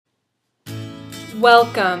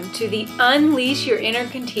Welcome to the Unleash Your Inner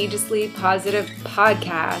Contagiously Positive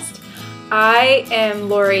podcast. I am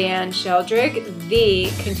Lorianne Sheldrick, the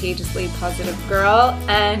Contagiously Positive Girl,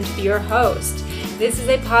 and your host. This is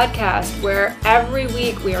a podcast where every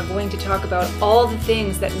week we are going to talk about all the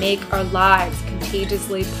things that make our lives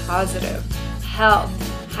contagiously positive. Health,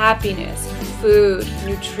 happiness, food,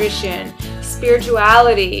 nutrition,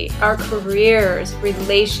 spirituality, our careers,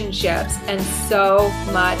 relationships, and so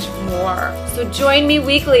much more. So join me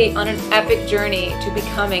weekly on an epic journey to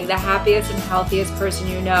becoming the happiest and healthiest person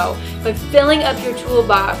you know by filling up your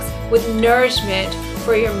toolbox with nourishment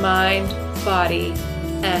for your mind, body,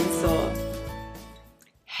 and soul.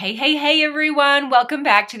 Hey, everyone. Welcome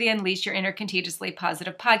back to the Unleash Your Inner Contagiously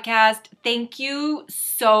Positive podcast. Thank you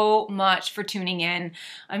so much for tuning in.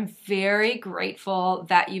 I'm very grateful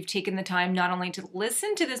that you've taken the time not only to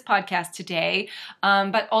listen to this podcast today,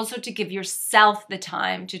 but also to give yourself the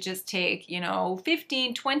time to just take,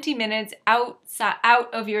 15, 20 minutes out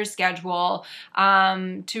of your schedule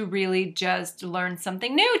to really just learn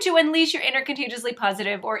something new, to unleash your inner contagiously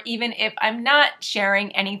positive, or even if I'm not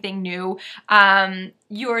sharing anything new,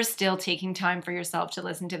 you're still taking time for yourself to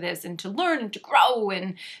listen to this and to learn and to grow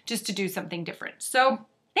and just to do something different. So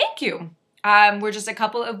thank you. We're just a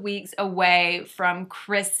couple of weeks away from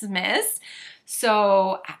Christmas.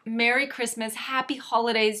 So Merry Christmas, Happy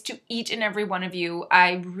Holidays to each and every one of you.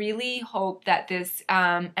 I really hope that this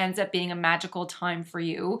ends up being a magical time for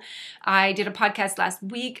you. I did a podcast last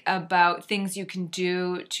week about things you can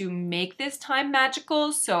do to make this time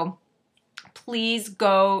magical. So please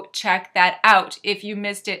go check that out. If you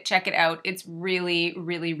missed it, check it out. It's really,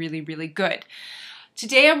 really, really, really good.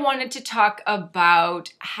 Today I wanted to talk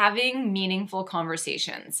about having meaningful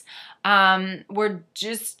conversations. We're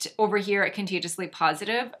just over here at Contagiously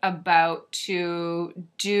Positive about to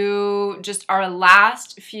do just our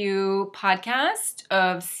last few podcasts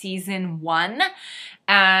of season 1.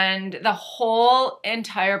 And the whole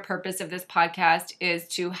entire purpose of this podcast is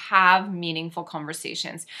to have meaningful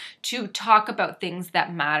conversations, to talk about things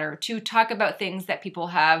that matter, to talk about things that people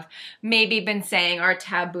have maybe been saying are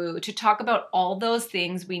taboo, to talk about all those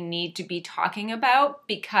things we need to be talking about,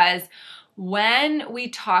 because when we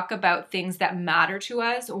talk about things that matter to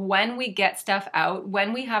us, when we get stuff out,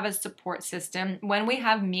 when we have a support system, when we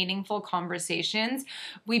have meaningful conversations,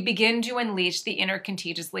 we begin to unleash the inner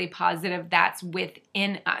contagiously positive that's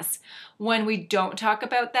within us. When we don't talk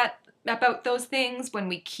about those things, when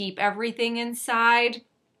we keep everything inside,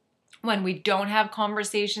 when we don't have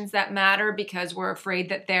conversations that matter because we're afraid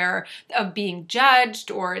that they're of being judged,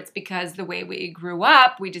 or it's because the way we grew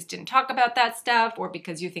up, we just didn't talk about that stuff, or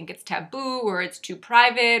because you think it's taboo or it's too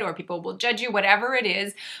private or people will judge you, whatever it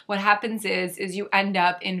is, what happens is you end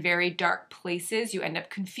up in very dark places. You end up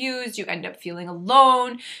confused. You end up feeling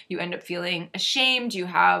alone. You end up feeling ashamed. You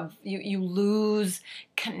lose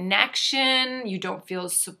connection. You don't feel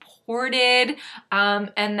supported.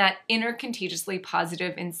 And that inner contagiously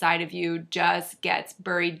positive inside of you just gets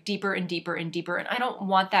buried deeper and deeper and deeper. And I don't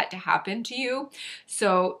want that to happen to you.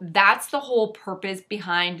 So that's the whole purpose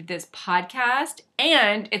behind this podcast.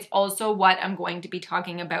 And it's also what I'm going to be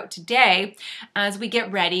talking about today as we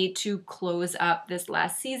get ready to close up this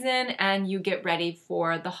last season and you get ready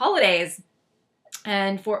for the holidays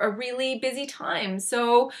and for a really busy time.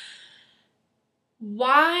 So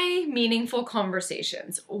why meaningful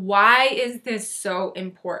conversations? Why is this so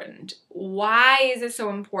important? Why is it so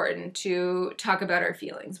important to talk about our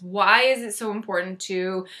feelings? Why is it so important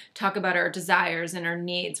to talk about our desires and our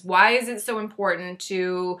needs? Why is it so important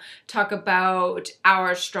to talk about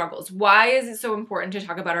our struggles? Why is it so important to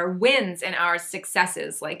talk about our wins and our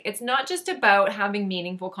successes? Like, it's not just about having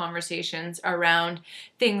meaningful conversations around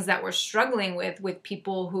things that we're struggling with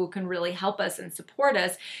people who can really help us and support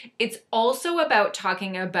us. It's also about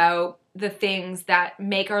talking about the things that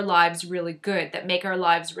make our lives really good, that make our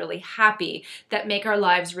lives really happy, that make our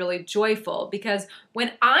lives really joyful. Because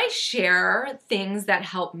when I share things that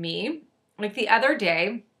help me, like the other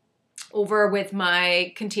day, over with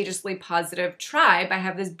my Contagiously Positive Tribe, I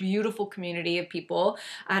have this beautiful community of people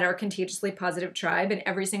at our Contagiously Positive Tribe, and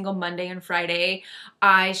every single Monday and Friday,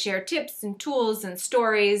 I share tips and tools and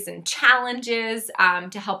stories and challenges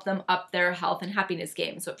to help them up their health and happiness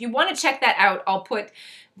game. So if you want to check that out, I'll put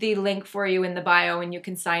the link for you in the bio and you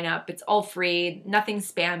can sign up. It's all free, nothing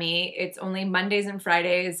spammy. It's only Mondays and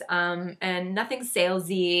Fridays, and nothing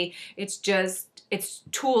salesy. It's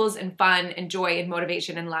tools and fun and joy and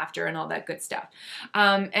motivation and laughter and all that good stuff.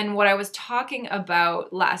 And what I was talking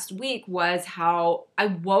about last week was how I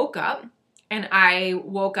woke up and I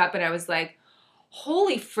was like,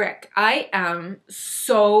 holy frick, I am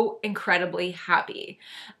so incredibly happy.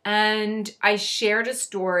 And I shared a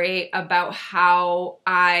story about how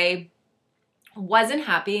I wasn't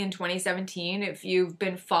happy in 2017. If you've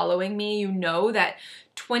been following me, you know that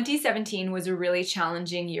 2017 was a really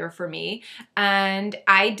challenging year for me. And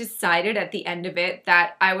I decided at the end of it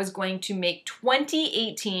that I was going to make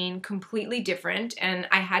 2018 completely different. And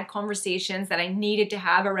I had conversations that I needed to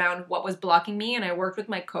have around what was blocking me. And I worked with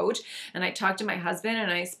my coach, and I talked to my husband,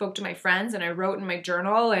 and I spoke to my friends, and I wrote in my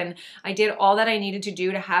journal, and I did all that I needed to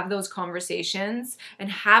do to have those conversations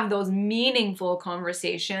and have those meaningful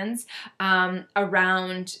conversations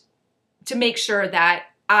around, to make sure that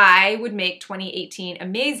I would make 2018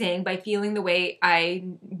 amazing by feeling the way I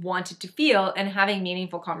wanted to feel, and having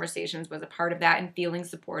meaningful conversations was a part of that, and feeling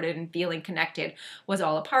supported and feeling connected was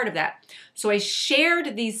all a part of that. So I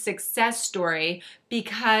shared the success story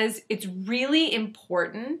because it's really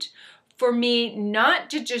important for me not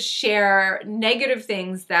to just share negative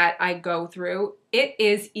things that I go through. It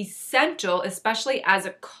is essential, especially as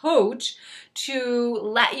a coach, to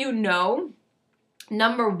let you know,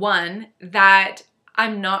 number one, that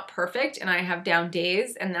I'm not perfect and I have down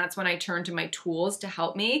days, and that's when I turn to my tools to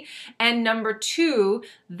help me. And number two,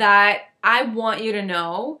 that I want you to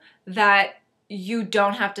know that you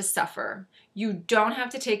don't have to suffer. You don't have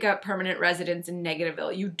to take up permanent residence in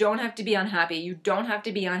Negativeville. You don't have to be unhappy. You don't have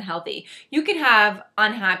to be unhealthy. You can have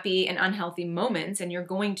unhappy and unhealthy moments, and you're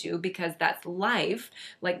going to, because that's life.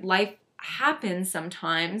 Like, life happens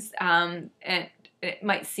sometimes, and it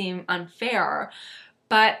might seem unfair.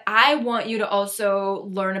 But I want you to also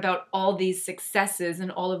learn about all these successes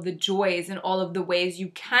and all of the joys and all of the ways you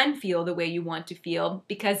can feel the way you want to feel,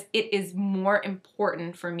 because it is more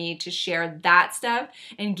important for me to share that stuff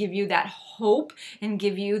and give you that hope and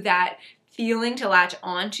give you that feeling to latch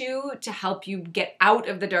onto, to help you get out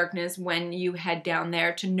of the darkness when you head down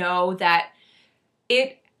there, to know that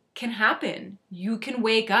it can happen. You can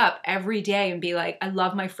wake up every day and be like, I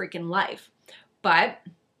love my freaking life. But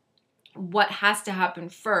what has to happen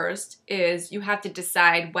first is you have to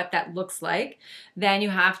decide what that looks like. Then you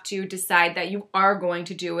have to decide that you are going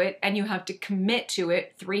to do it, and you have to commit to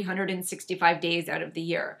it 365 days out of the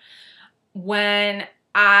year. When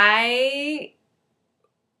I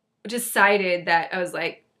decided that, I was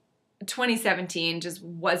like, 2017 just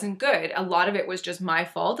wasn't good. A lot of it was just my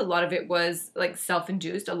fault. A lot of it was like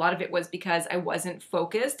self-induced. A lot of it was because I wasn't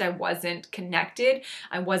focused. I wasn't connected.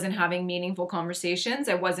 I wasn't having meaningful conversations.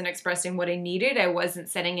 I wasn't expressing what I needed. I wasn't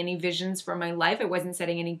setting any visions for my life. I wasn't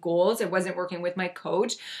setting any goals. I wasn't working with my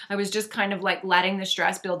coach. I was just kind of like letting the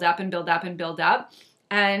stress build up and build up and build up.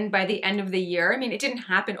 And by the end of the year, I mean, it didn't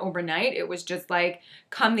happen overnight. It was just like,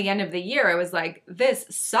 come the end of the year, I was like, this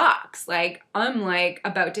sucks. Like, I'm like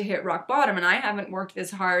about to hit rock bottom, and I haven't worked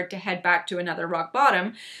this hard to head back to another rock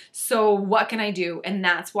bottom. So what can I do? And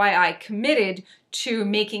that's why I committed to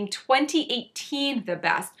making 2018 the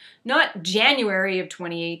best. Not January of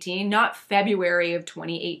 2018, not February of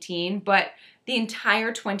 2018, but the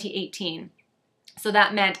entire 2018. So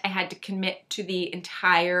that meant I had to commit to the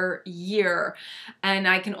entire year. And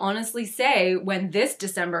I can honestly say, when this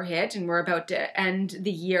December hit, and we're about to end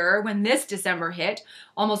the year, when this December hit,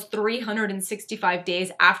 almost 365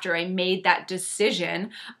 days after I made that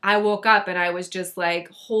decision, I woke up and I was just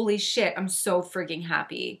like, holy shit, I'm so frigging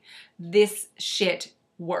happy. This shit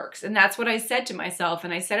works. And that's what I said to myself.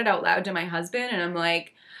 And I said it out loud to my husband, and I'm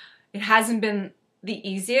like, it hasn't been the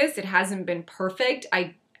easiest. It hasn't been perfect.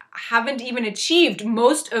 I haven't even achieved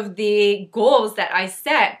most of the goals that I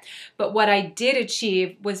set. But what I did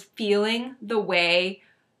achieve was feeling the way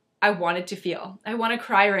I wanted to feel. I want to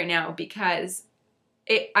cry right now because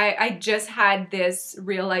I just had this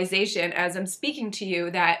realization as I'm speaking to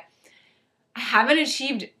you that I haven't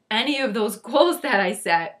achieved any of those goals that I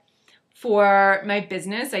set for my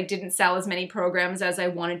business. I didn't sell as many programs as I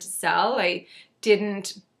wanted to sell. I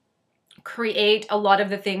didn't create a lot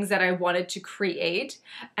of the things that I wanted to create.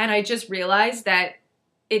 And I just realized that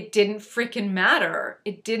it didn't freaking matter.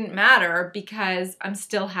 It didn't matter because I'm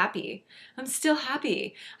still happy. I'm still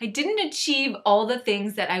happy. I didn't achieve all the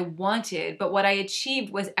things that I wanted, but what I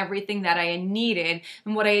achieved was everything that I needed.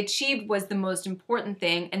 And what I achieved was the most important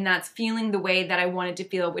thing, and that's feeling the way that I wanted to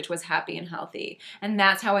feel, which was happy and healthy. And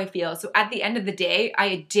that's how I feel. So at the end of the day,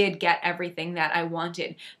 I did get everything that I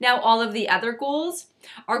wanted. Now, all of the other goals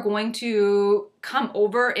are going to come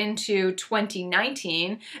over into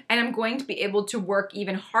 2019, and I'm going to be able to work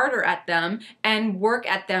even harder at them and work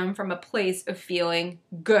at them from a place of feeling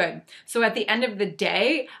good. So at the end of the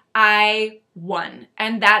day, I won,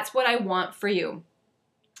 and that's what I want for you.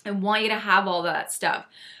 I want you to have all that stuff.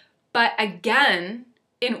 But again,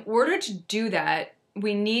 in order to do that,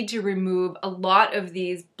 we need to remove a lot of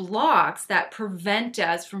these blocks that prevent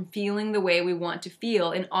us from feeling the way we want to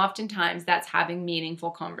feel. And oftentimes that's having meaningful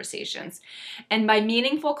conversations. And by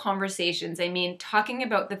meaningful conversations, I mean talking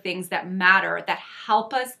about the things that matter, that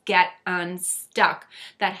help us get unstuck,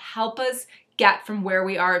 that help us get from where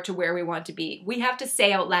we are to where we want to be. We have to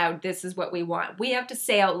say out loud, this is what we want. We have to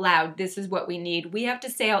say out loud, this is what we need. We have to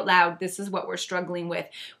say out loud, this is what we're struggling with.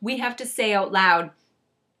 We have to say out loud,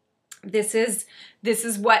 this is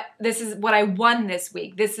what I won this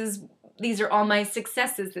week. These are all my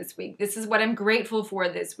successes this week. This is what I'm grateful for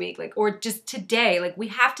this week. Like, or just today, like we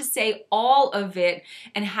have to say all of it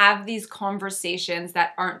and have these conversations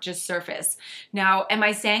that aren't just surface. Now, am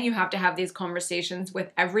I saying you have to have these conversations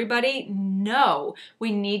with everybody? No,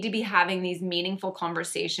 we need to be having these meaningful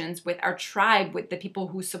conversations with our tribe, with the people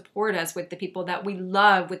who support us, with the people that we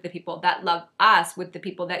love, with the people that love us, with the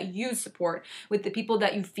people that you support, with the people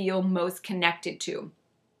that you feel most connected to.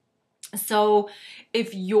 So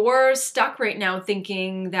if you're stuck right now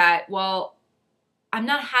thinking that, well, I'm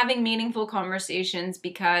not having meaningful conversations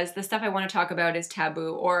because the stuff I want to talk about is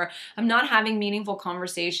taboo, or I'm not having meaningful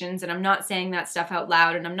conversations and I'm not saying that stuff out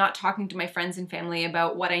loud, and I'm not talking to my friends and family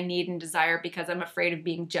about what I need and desire because I'm afraid of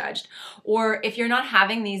being judged. Or if you're not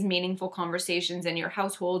having these meaningful conversations in your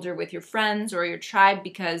household or with your friends or your tribe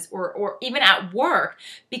because, or even at work,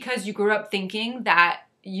 because you grew up thinking that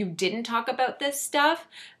you didn't talk about this stuff,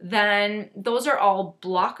 then those are all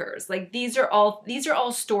blockers. Like these are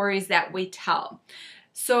all stories that we tell.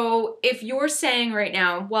 So if you're saying right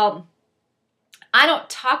now, well, I don't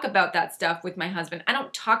talk about that stuff with my husband. I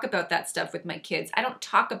don't talk about that stuff with my kids. I don't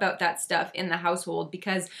talk about that stuff in the household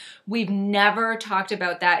because we've never talked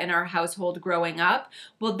about that in our household growing up.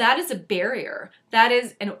 Well, that is a barrier. That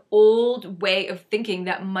is an old way of thinking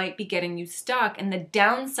that might be getting you stuck. And the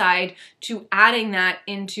downside to adding that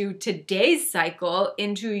into today's cycle,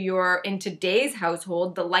 in today's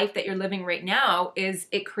household, the life that you're living right now, is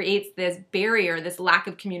it creates this barrier, this lack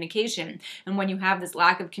of communication. And when you have this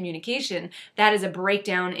lack of communication, that is a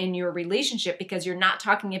breakdown in your relationship because you're not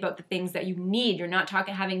talking about the things that you need. You're not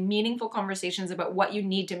having meaningful conversations about what you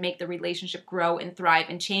need to make the relationship grow and thrive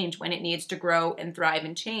and change when it needs to grow and thrive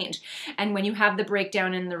and change. And when you have the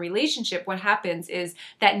breakdown in the relationship, what happens is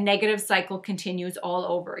that negative cycle continues all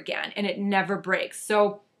over again and it never breaks.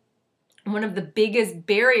 So one of the biggest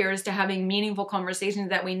barriers to having meaningful conversations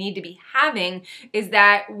that we need to be having is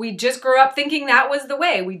that we just grew up thinking that was the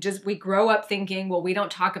way. We grow up thinking, well, we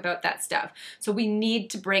don't talk about that stuff. So we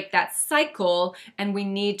need to break that cycle and we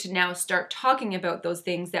need to now start talking about those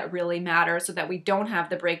things that really matter so that we don't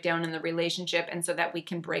have the breakdown in the relationship and so that we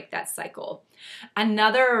can break that cycle.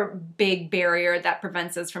 Another big barrier that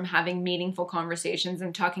prevents us from having meaningful conversations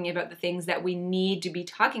and talking about the things that we need to be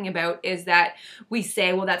talking about is that we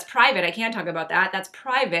say, well, that's private. I can't talk about that. That's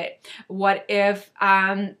private. What if,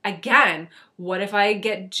 what if I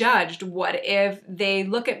get judged? What if they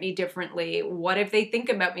look at me differently? What if they think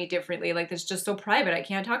about me differently? Like, it's just so private. I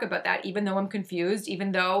can't talk about that. Even though I'm confused,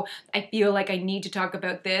 even though I feel like I need to talk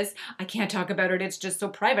about this, I can't talk about it. It's just so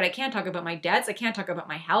private. I can't talk about my debts. I can't talk about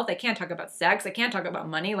my health. I can't talk about sex. I can't talk about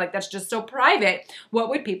money. Like, that's just so private. What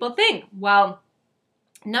would people think? Well,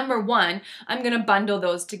 number one, I'm going to bundle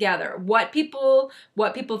those together. What people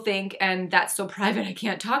think, and that's so private, I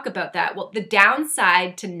can't talk about that. Well, the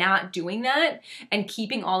downside to not doing that and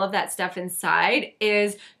keeping all of that stuff inside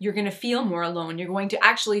is you're going to feel more alone. You're going to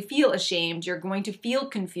actually feel ashamed. You're going to feel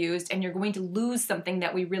confused, and you're going to lose something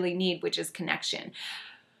that we really need, which is connection.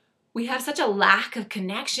 We have such a lack of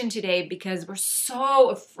connection today because we're so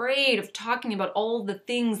afraid of talking about all the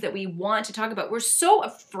things that we want to talk about. We're so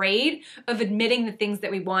afraid of admitting the things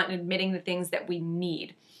that we want and admitting the things that we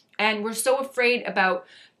need. And we're so afraid about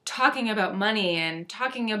talking about money and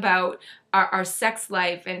talking about our sex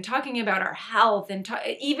life and talking about our health. And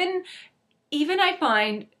even I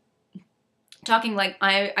find talking, like,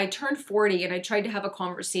 I turned 40 and I tried to have a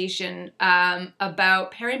conversation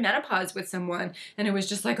about perimenopause with someone, and it was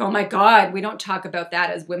just like, oh my God, we don't talk about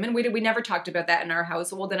that as women. We never talked about that in our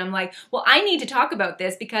household. And I'm like, well, I need to talk about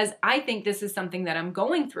this because I think this is something that I'm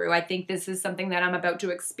going through. I think this is something that I'm about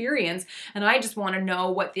to experience, and I just want to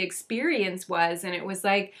know what the experience was. And it was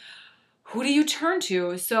like, who do you turn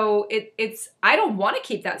to? So I don't want to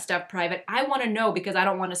keep that stuff private. I want to know because I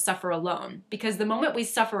don't want to suffer alone. Because the moment we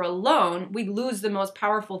suffer alone, we lose the most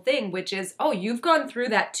powerful thing, which is, oh, you've gone through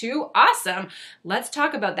that too? Awesome. Let's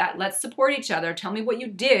talk about that. Let's support each other. Tell me what you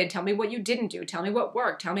did. Tell me what you didn't do. Tell me what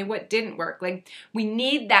worked. Tell me what didn't work. Like, we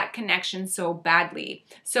need that connection so badly.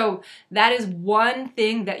 So that is one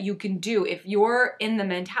thing that you can do if you're in the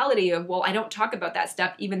mentality of, well, I don't talk about that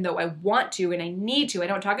stuff even though I want to and I need to. I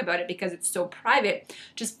don't talk about it because it's so private.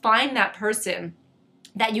 Just find that person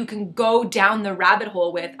that you can go down the rabbit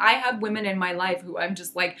hole with. I have women in my life who I'm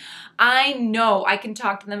just like, I know I can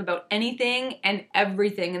talk to them about anything and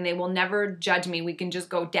everything and they will never judge me. We can just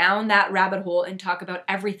go down that rabbit hole and talk about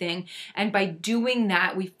everything. And by doing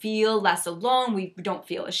that, we feel less alone. We don't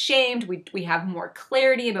feel ashamed. We have more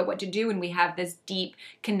clarity about what to do, and we have this deep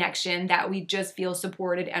connection that we just feel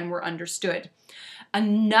supported and we're understood.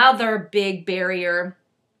 Another big barrier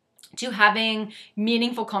to having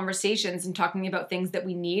meaningful conversations and talking about things that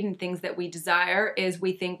we need and things that we desire is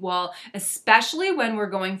we think, well, especially when we're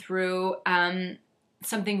going through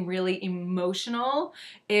something really emotional,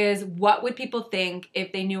 is what would people think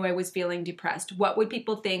if they knew I was feeling depressed? What would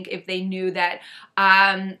people think if they knew that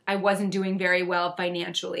I wasn't doing very well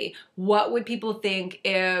financially? What would people think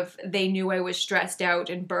if they knew I was stressed out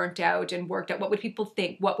and burnt out and worked out? What would people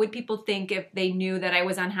think? What would people think if they knew that I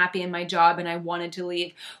was unhappy in my job and I wanted to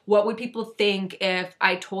leave? What would people think if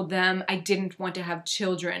I told them I didn't want to have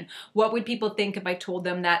children? What would people think if I told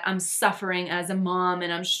them that I'm suffering as a mom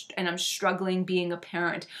and I'm struggling being a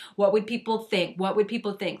parent? What would people think? What would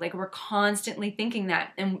people think? Like, we're constantly thinking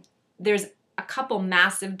that. And there's a couple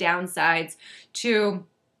massive downsides to,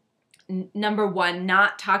 number one,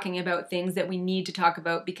 not talking about things that we need to talk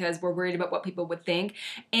about because we're worried about what people would think,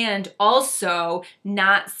 and also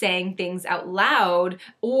not saying things out loud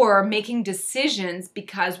or making decisions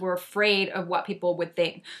because we're afraid of what people would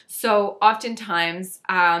think. So oftentimes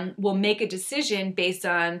we'll make a decision based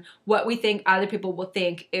on what we think other people will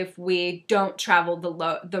think if we don't travel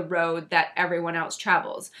the road that everyone else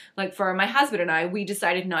travels. Like, for my husband and I, we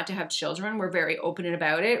decided not to have children. We're very open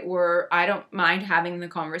about it. I don't mind having the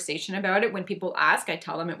conversation about it. When people ask, I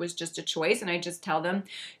tell them it was just a choice, and I just tell them,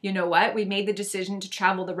 you know what, we made the decision to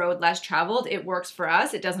travel the road less traveled. It works for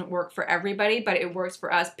us. It doesn't work for everybody, but it works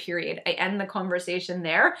for us, period. I end the conversation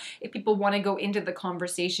there. If people want to go into the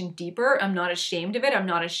conversation deeper, I'm not ashamed of it. I'm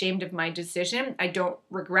not ashamed of my decision. I don't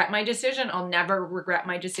regret my decision. I'll never regret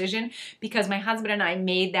my decision because my husband and I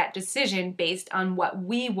made that decision based on what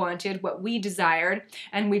we wanted, what we desired,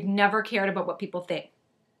 and we've never cared about what people think.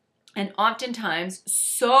 And oftentimes,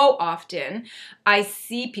 so often, I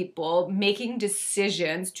see people making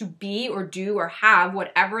decisions to be or do or have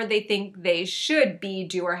whatever they think they should be,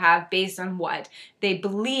 do, or have based on what they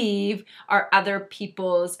believe are other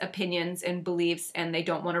people's opinions and beliefs, and they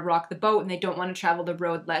don't want to rock the boat and they don't want to travel the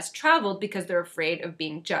road less traveled because they're afraid of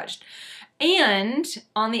being judged. And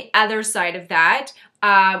on the other side of that,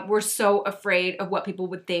 we're so afraid of what people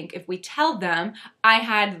would think if we tell them I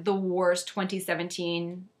had the worst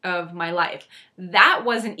 2017 of my life. That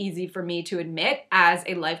wasn't easy for me to admit as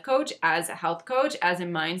a life coach, as a health coach, as a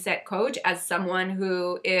mindset coach, as someone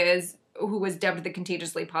who was dubbed the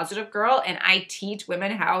contagiously positive girl, and I teach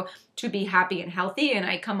women how to be happy and healthy, and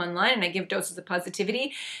I come online and I give doses of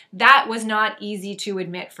positivity. That was not easy to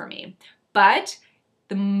admit for me. But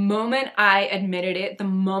the moment I admitted it, the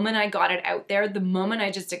moment I got it out there, the moment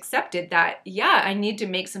I just accepted that, yeah, I need to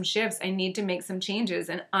make some shifts, I need to make some changes,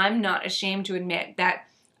 and I'm not ashamed to admit that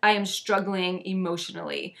I am struggling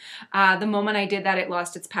emotionally. The moment I did that, it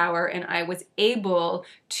lost its power, and I was able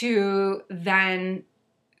to then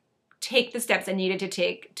take the steps I needed to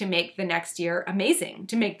take to make the next year amazing,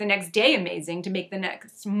 to make the next day amazing, to make the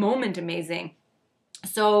next moment amazing.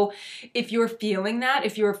 So if you're feeling that,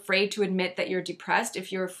 if you're afraid to admit that you're depressed,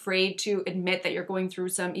 if you're afraid to admit that you're going through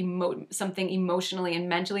something emotionally and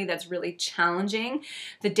mentally that's really challenging,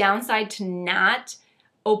 the downside to not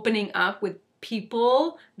opening up with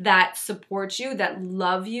people that support you, that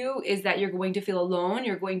love you, is that you're going to feel alone,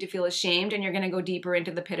 you're going to feel ashamed, and you're going to go deeper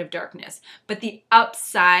into the pit of darkness. But the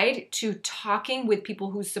upside to talking with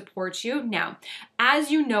people who support you, now, as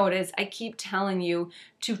you notice, I keep telling you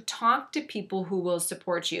to talk to people who will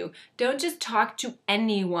support you. Don't just talk to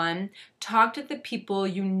anyone. Talk to the people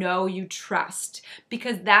you know you trust,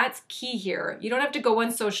 because that's key here. You don't have to go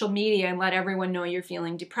on social media and let everyone know you're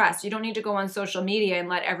feeling depressed. You don't need to go on social media and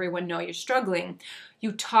let everyone know you're struggling.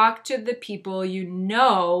 You talk to the people you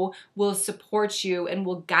know will support you and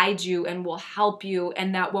will guide you and will help you,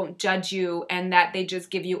 and that won't judge you, and that they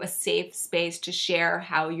just give you a safe space to share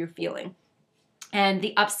how you're feeling. And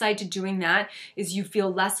the upside to doing that is you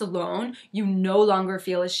feel less alone. You no longer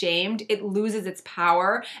feel ashamed. It loses its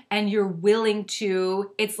power, and you're willing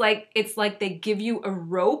to, it's like they give you a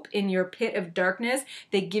rope in your pit of darkness.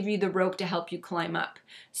 They give you the rope to help you climb up.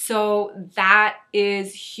 So that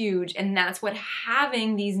is huge. And that's what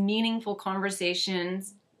having these meaningful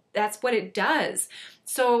conversations, that's what it does.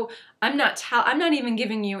 So I'm not even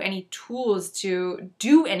giving you any tools to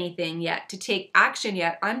do anything yet, to take action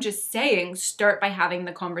yet. I'm just saying start by having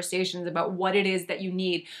the conversations about what it is that you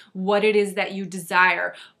need, what it is that you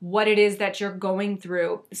desire, what it is that you're going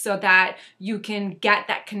through, so that you can get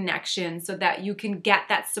that connection, so that you can get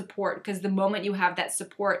that support. Because the moment you have that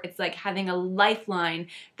support, it's like having a lifeline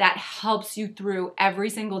that helps you through every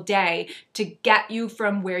single day to get you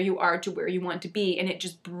from where you are to where you want to be. And it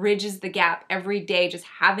just bridges the gap every day, just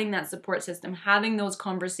having that support system, having those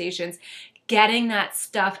conversations, getting that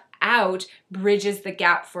stuff out bridges the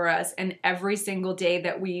gap for us. And every single day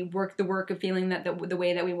that we work the work of feeling that the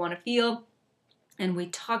way that we want to feel, and we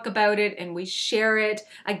talk about it and we share it,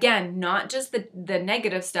 again, not just the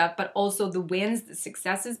negative stuff, but also the wins, the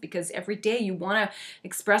successes, because every day you want to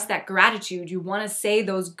express that gratitude. You want to say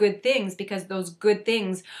those good things, because those good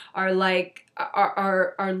things are like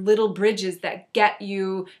are little bridges that get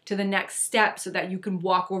you to the next step, so that you can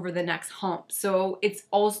walk over the next hump. So it's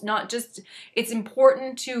also not just, it's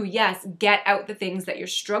important to, yes, get out the things that you're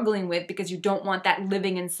struggling with, because you don't want that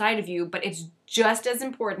living inside of you, but it's just as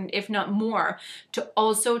important, if not more, to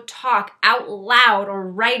also talk out loud or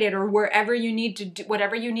write it, or wherever you need to do,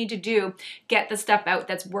 whatever you need to do, get the stuff out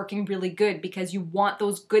that's working really good, because you want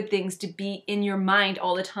those good things to be in your mind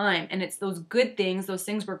all the time. And it's those good things, those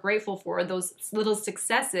things we're grateful for, those little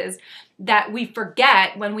successes that we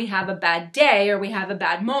forget when we have a bad day, or we have a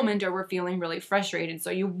bad moment, or we're feeling really frustrated. So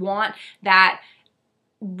you want that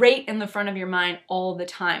right in the front of your mind all the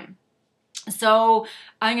time. So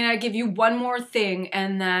I'm going to give you one more thing,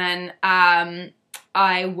 and then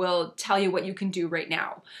I will tell you what you can do right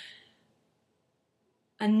now.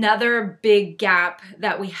 Another big gap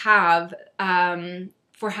that we have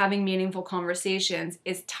for having meaningful conversations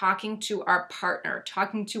is talking to our partner,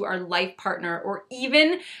 talking to our life partner, or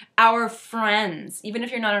even our friends. Even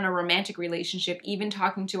if you're not in a romantic relationship, even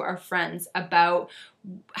talking to our friends about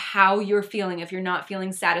how you're feeling, if you're not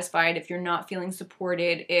feeling satisfied, if you're not feeling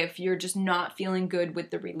supported, if you're just not feeling good with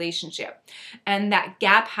the relationship. And that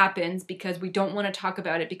gap happens because we don't want to talk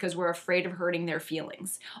about it, because we're afraid of hurting their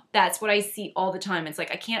feelings. That's what I see all the time. It's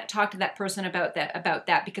like, I can't talk to that person about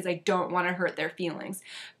that because I don't want to hurt their feelings.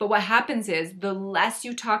 But what happens is, the less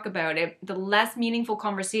you talk about it, the less meaningful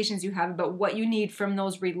conversations you have about what you need from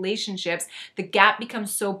those relationships, the gap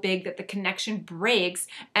becomes so big that the connection breaks,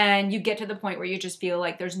 and you get to the point where you just feel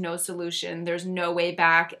like there's no solution, there's no way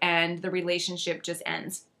back, and the relationship just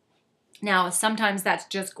ends. Now, sometimes that's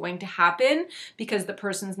just going to happen because the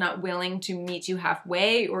person's not willing to meet you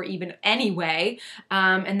halfway, or even anyway,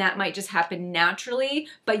 and that might just happen naturally,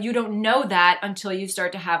 but you don't know that until you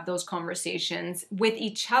start to have those conversations with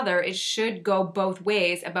each other. It should go both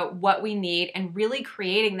ways about what we need, and really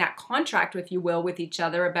creating that contract, if you will, with each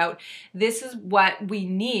other about, this is what we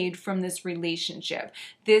need from this relationship.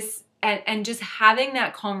 And just having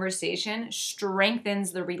that conversation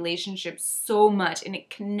strengthens the relationship so much, and it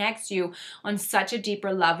connects you on such a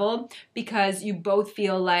deeper level, because you both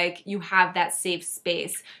feel like you have that safe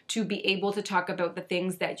space to be able to talk about the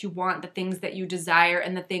things that you want, the things that you desire,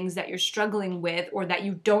 and the things that you're struggling with or that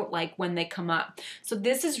you don't like when they come up. So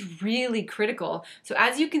this is really critical. So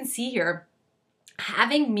as you can see here,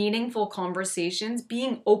 having meaningful conversations,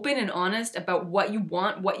 being open and honest about what you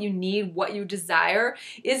want, what you need, what you desire,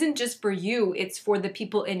 isn't just for you, it's for the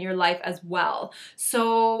people in your life as well.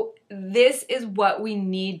 So this is what we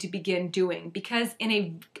need to begin doing, because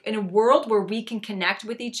in a world where we can connect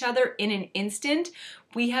with each other in an instant,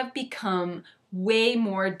 we have become way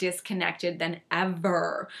more disconnected than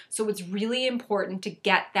ever. So it's really important to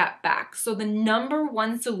get that back. So the number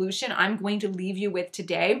one solution I'm going to leave you with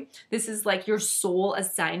today, this is like your soul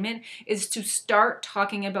assignment, is to start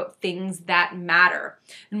talking about things that matter.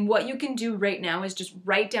 And what you can do right now is just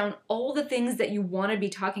write down all the things that you want to be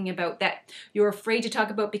talking about that you're afraid to talk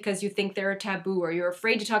about because you think they're a taboo, or you're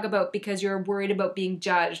afraid to talk about because you're worried about being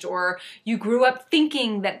judged, or you grew up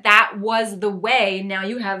thinking that that was the way. Now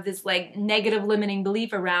you have this like negative limiting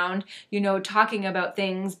belief around, talking about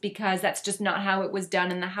things, because that's just not how it was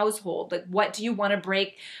done in the household. Like, what do you want to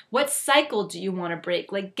break? What cycle do you want to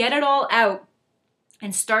break? Like, get it all out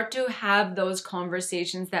and start to have those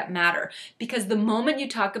conversations that matter. Because the moment you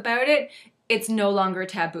talk about it, it's no longer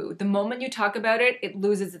taboo. The moment you talk about it, it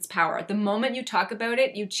loses its power. The moment you talk about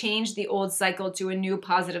it, you change the old cycle to a new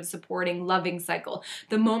positive, supporting, loving cycle.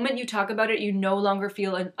 The moment you talk about it, you no longer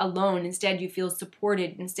feel alone. Instead, you feel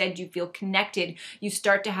supported. Instead, you feel connected. You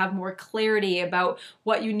start to have more clarity about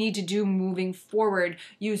what you need to do moving forward.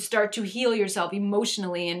 You start to heal yourself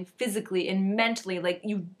emotionally and physically and mentally. Like,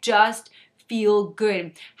 you just feel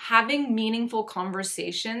good. Having meaningful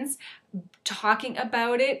conversations, talking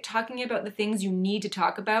about it, talking about the things you need to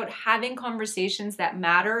talk about, having conversations that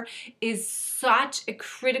matter is such a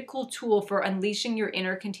critical tool for unleashing your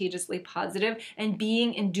inner contagiously positive and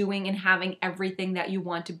being and doing and having everything that you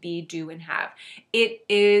want to be, do, and have. It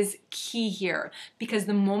is key here, because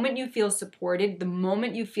the moment you feel supported, the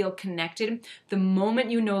moment you feel connected, the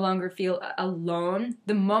moment you no longer feel alone,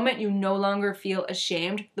 the moment you no longer feel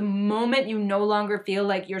ashamed, the moment you no longer feel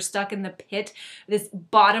like you're stuck in the pit, this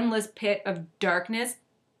bottomless pit of darkness,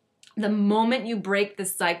 the moment you break the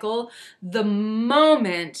cycle, the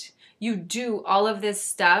moment you do all of this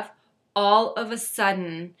stuff, all of a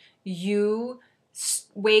sudden you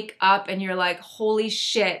wake up and you're like, holy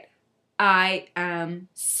shit, I am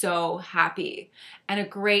so happy. And a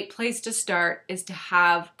great place to start is to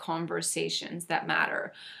have conversations that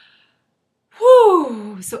matter.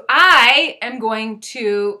 Whew. So I am going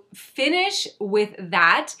to finish with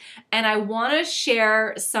that, and I want to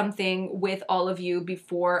share something with all of you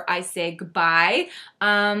before I say goodbye,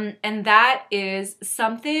 and that is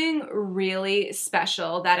something really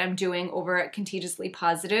special that I'm doing over at Contagiously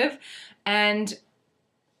Positive, and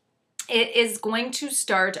it is going to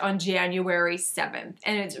start on January 7th,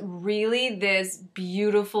 and it's really this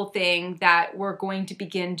beautiful thing that we're going to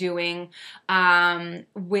begin doing,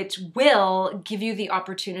 which will give you the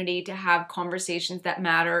opportunity to have conversations that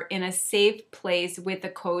matter in a safe place with a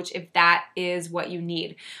coach if that is what you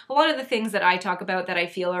need. A lot of the things that I talk about that I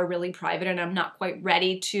feel are really private and I'm not quite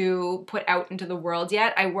ready to put out into the world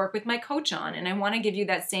yet, I work with my coach on, and I want to give you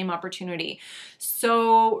that same opportunity.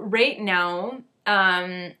 So right now,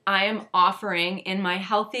 I am offering in my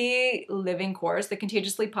Healthy Living course, the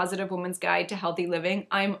Contagiously Positive Woman's Guide to Healthy Living,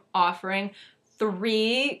 I'm offering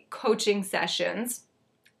 3 coaching sessions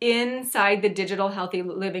inside the Digital Healthy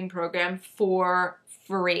Living program for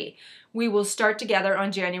free. We will start together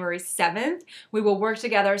on January 7th. We will work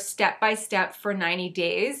together step by step for 90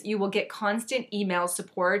 days. You will get constant email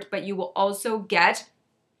support, but you will also get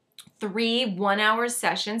 3 one-hour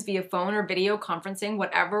sessions via phone or video conferencing,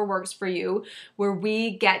 whatever works for you, where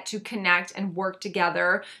we get to connect and work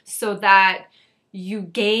together so that you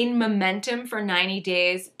gain momentum for 90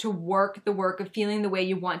 days to work the work of feeling the way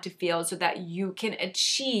you want to feel so that you can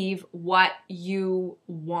achieve what you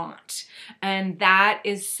want. And that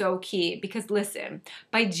is so key, because listen,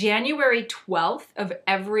 by January 12th of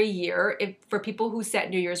every year, for people who set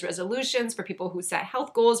New Year's resolutions, for people who set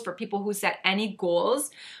health goals, for people who set any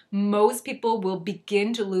goals, most people will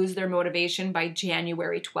begin to lose their motivation by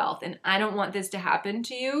January 12th. And I don't want this to happen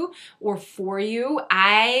to you or for you.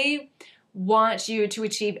 I want you to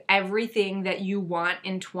achieve everything that you want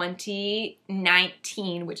in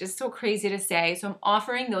 2019, which is so crazy to say. So I'm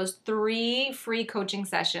offering those 3 free coaching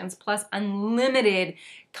sessions plus unlimited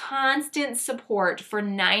constant support for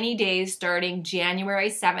 90 days starting January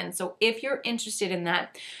 7th. So if you're interested in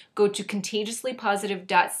that, go to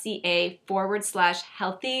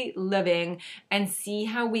contagiouslypositive.ca/healthy living and see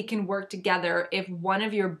how we can work together if one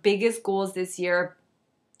of your biggest goals this year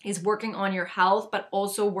is working on your health, but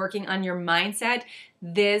also working on your mindset.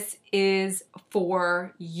 This is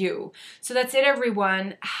for you. So that's it,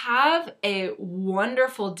 everyone. Have a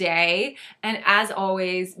wonderful day. And as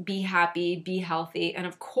always, be happy, be healthy, and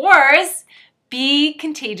of course, be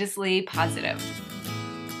contagiously positive.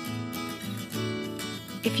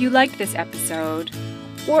 If you liked this episode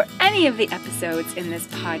or any of the episodes in this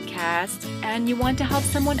podcast and you want to help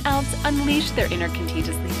someone else unleash their inner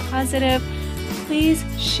contagiously positive, please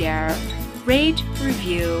share, rate,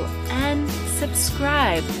 review, and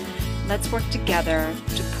subscribe. Let's work together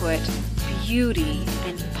to put beauty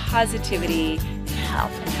and positivity,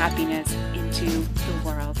 health and happiness into the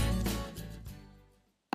world.